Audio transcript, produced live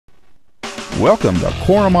Welcome to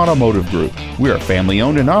Korum Automotive Group. We are family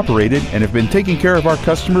owned and operated and have been taking care of our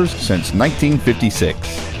customers since 1956.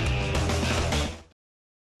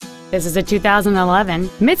 This is a 2011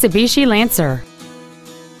 Mitsubishi Lancer.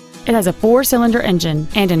 It has a 4-cylinder engine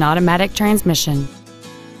and an automatic transmission.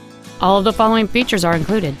 All of the following features are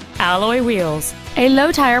included: alloy wheels, a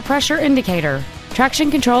low tire pressure indicator,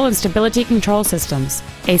 traction control and stability control systems,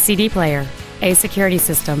 a CD player, a security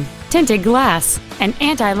system, tinted glass, an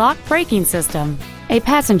anti-lock braking system, a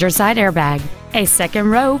passenger side airbag, a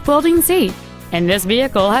second row folding seat, and this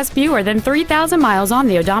vehicle has fewer than 3,000 miles on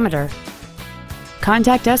the odometer.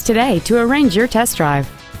 Contact us today to arrange your test drive.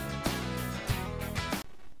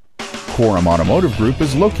 Korum Automotive Group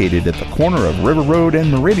is located at the corner of River Road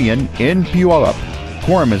and Meridian in Puyallup.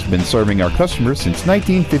 Korum has been serving our customers since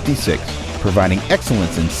 1956, providing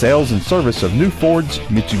excellence in sales and service of new Fords,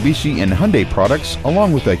 Mitsubishi, and Hyundai products,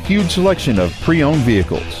 along with a huge selection of pre-owned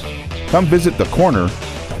vehicles. Come visit the corner,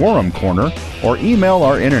 Korum Corner, or email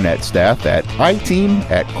our internet staff at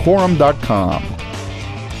iteam@korum.com.